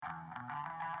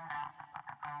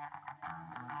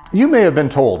You may have been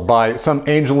told by some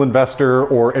angel investor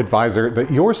or advisor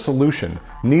that your solution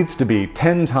needs to be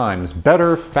 10 times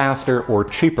better, faster, or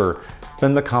cheaper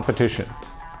than the competition.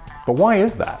 But why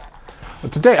is that? Well,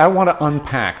 today I want to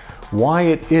unpack why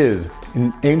it is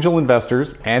angel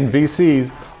investors and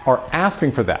VCs are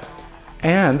asking for that,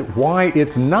 and why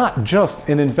it's not just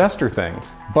an investor thing,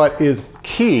 but is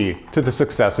key to the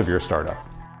success of your startup.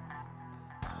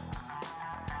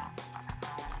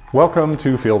 Welcome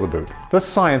to Feel the Boot, the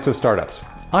science of startups.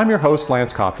 I'm your host,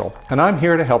 Lance Cottrell, and I'm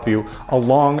here to help you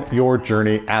along your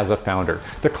journey as a founder,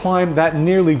 to climb that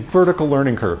nearly vertical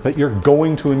learning curve that you're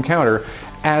going to encounter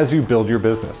as you build your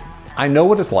business. I know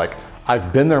what it's like.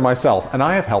 I've been there myself, and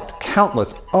I have helped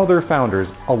countless other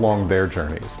founders along their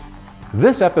journeys.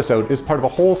 This episode is part of a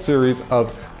whole series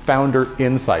of founder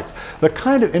insights, the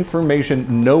kind of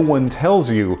information no one tells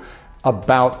you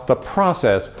about the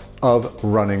process of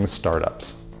running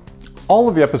startups. All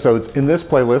of the episodes in this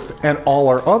playlist and all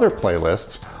our other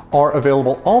playlists are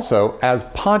available also as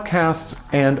podcasts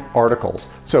and articles.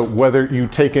 So whether you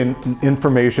take in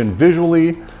information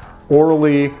visually,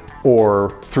 orally,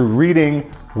 or through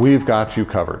reading, we've got you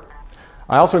covered.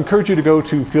 I also encourage you to go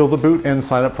to Feel the Boot and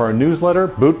sign up for our newsletter,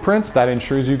 Boot Prints. That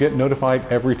ensures you get notified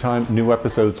every time new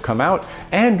episodes come out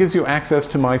and gives you access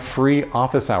to my free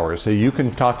office hours so you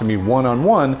can talk to me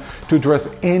one-on-one to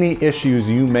address any issues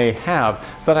you may have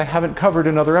that I haven't covered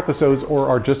in other episodes or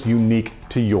are just unique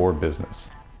to your business.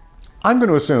 I'm going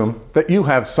to assume that you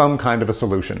have some kind of a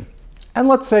solution, and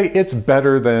let's say it's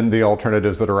better than the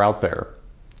alternatives that are out there.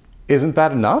 Isn't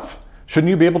that enough? Shouldn't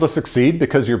you be able to succeed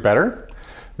because you're better?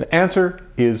 The answer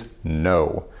is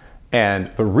no.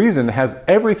 And the reason has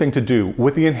everything to do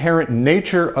with the inherent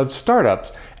nature of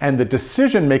startups and the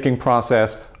decision-making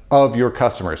process of your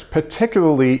customers,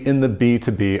 particularly in the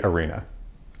B2B arena.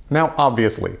 Now,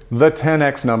 obviously, the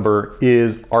 10x number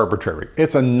is arbitrary.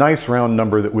 It's a nice round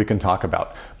number that we can talk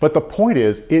about. But the point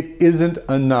is, it isn't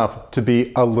enough to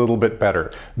be a little bit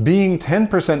better. Being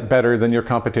 10% better than your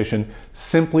competition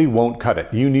simply won't cut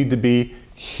it. You need to be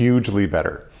hugely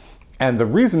better. And the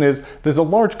reason is there's a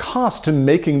large cost to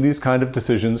making these kind of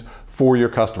decisions for your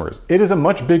customers. It is a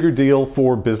much bigger deal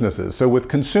for businesses. So with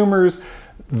consumers,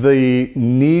 the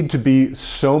need to be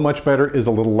so much better is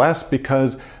a little less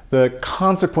because the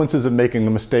consequences of making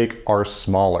a mistake are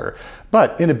smaller.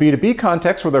 But in a B2B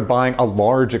context where they're buying a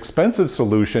large, expensive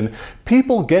solution,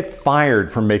 people get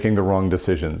fired for making the wrong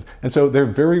decisions. And so they're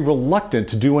very reluctant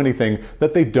to do anything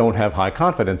that they don't have high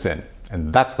confidence in.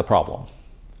 And that's the problem.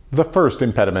 The first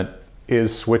impediment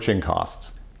is switching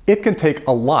costs. It can take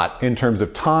a lot in terms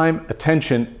of time,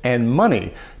 attention, and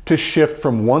money to shift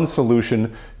from one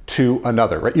solution to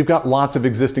another, right? You've got lots of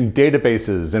existing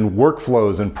databases and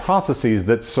workflows and processes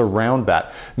that surround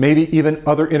that. Maybe even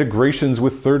other integrations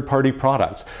with third-party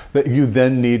products that you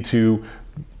then need to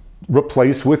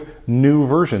replace with new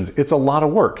versions. It's a lot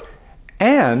of work.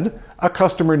 And a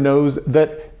customer knows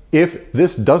that if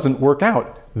this doesn't work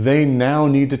out, they now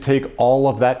need to take all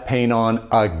of that pain on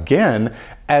again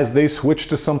as they switch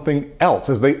to something else,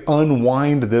 as they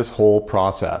unwind this whole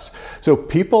process. So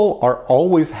people are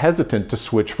always hesitant to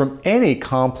switch from any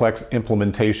complex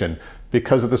implementation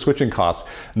because of the switching costs.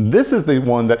 This is the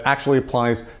one that actually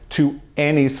applies to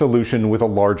any solution with a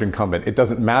large incumbent. It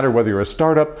doesn't matter whether you're a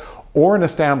startup or an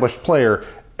established player,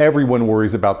 everyone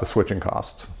worries about the switching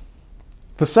costs.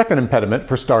 The second impediment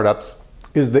for startups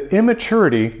is the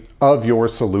immaturity of your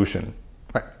solution.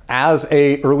 As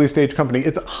an early stage company,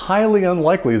 it's highly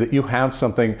unlikely that you have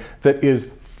something that is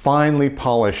finely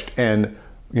polished and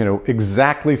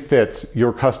exactly fits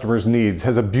your customer's needs,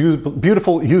 has a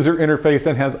beautiful user interface,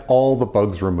 and has all the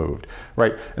bugs removed,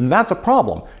 right? And that's a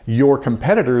problem. Your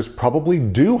competitors probably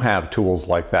do have tools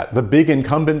like that. The big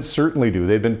incumbents certainly do.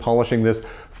 They've been polishing this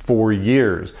for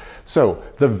years. So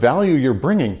the value you're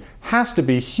bringing has to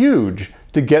be huge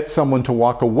to get someone to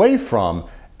walk away from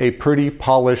a pretty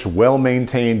polished,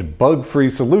 well-maintained, bug-free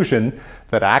solution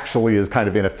that actually is kind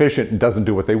of inefficient and doesn't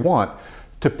do what they want,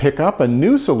 to pick up a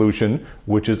new solution,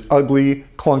 which is ugly,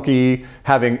 clunky,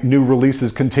 having new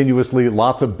releases continuously,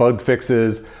 lots of bug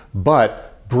fixes,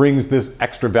 but brings this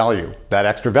extra value. That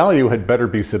extra value had better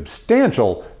be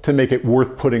substantial to make it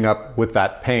worth putting up with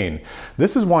that pain.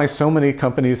 This is why so many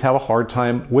companies have a hard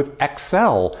time with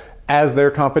Excel as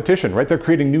their competition, right? They're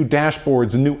creating new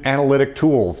dashboards and new analytic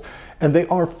tools, and they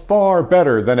are far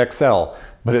better than Excel,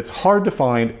 but it's hard to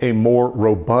find a more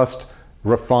robust,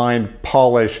 refined,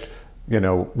 polished,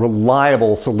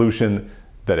 reliable solution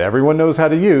that everyone knows how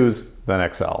to use than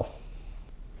Excel.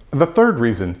 The third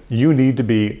reason you need to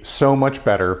be so much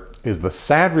better is the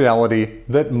sad reality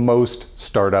that most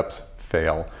startups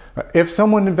fail. If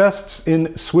someone invests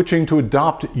in switching to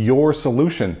adopt your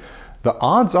solution, the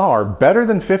odds are better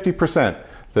than 50%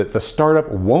 that the startup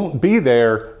won't be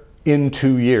there in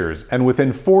 2 years. And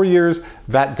within 4 years,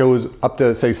 that goes up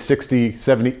to say 60,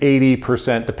 70,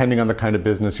 80%, depending on the kind of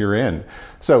business you're in.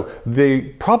 So the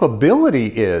probability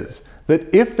is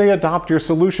that if they adopt your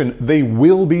solution, they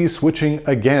will be switching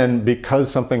again because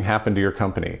something happened to your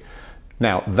company.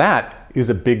 Now, that is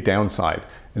a big downside.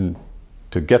 And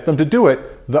to get them to do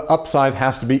it, the upside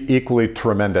has to be equally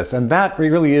tremendous. And that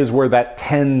really is where that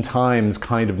 10 times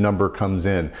kind of number comes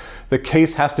in. The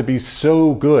case has to be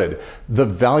so good, the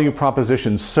value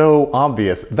proposition so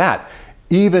obvious that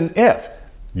even if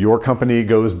your company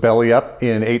goes belly up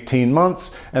in 18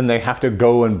 months and they have to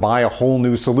go and buy a whole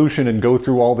new solution and go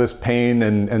through all this pain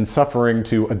and suffering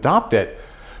to adopt it,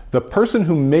 the person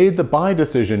who made the buy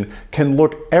decision can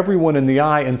look everyone in the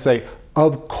eye and say,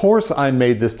 of course I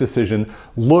made this decision.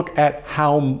 Look at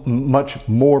how much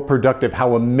more productive,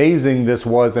 how amazing this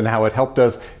was, and how it helped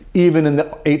us even in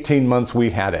the 18 months we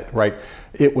had it, right?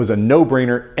 It was a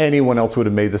no-brainer. Anyone else would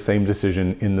have made the same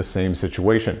decision in the same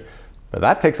situation. But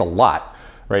that takes a lot,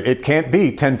 right? It can't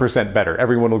be 10% better.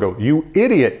 Everyone will go, you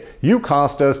idiot, you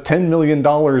cost us $10 million in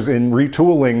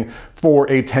retooling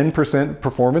for a 10%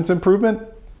 performance improvement.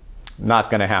 Not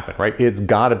going to happen, right? It's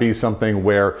got to be something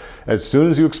where as soon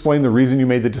as you explain the reason you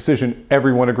made the decision,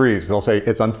 everyone agrees. They'll say,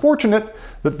 it's unfortunate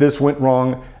that this went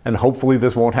wrong, and hopefully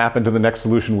this won't happen to the next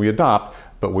solution we adopt,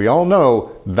 but we all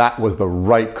know that was the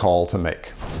right call to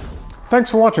make. Thanks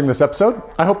for watching this episode.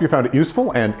 I hope you found it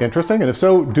useful and interesting, and if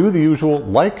so, do the usual: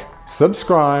 like,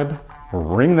 subscribe,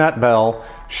 ring that bell,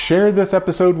 share this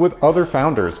episode with other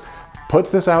founders. Put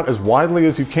this out as widely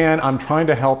as you can. I'm trying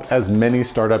to help as many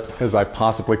startups as I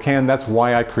possibly can. That's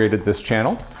why I created this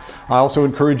channel. I also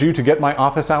encourage you to get my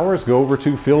office hours. Go over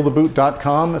to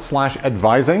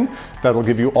feeltheboot.com/advising. That'll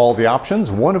give you all the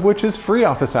options, one of which is free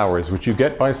office hours, which you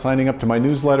get by signing up to my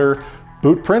newsletter,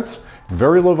 Boot Prints.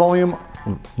 Very low volume,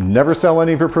 never sell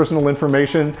any of your personal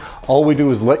information. All we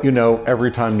do is let you know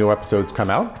every time new episodes come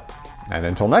out. And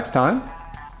until next time,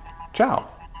 ciao.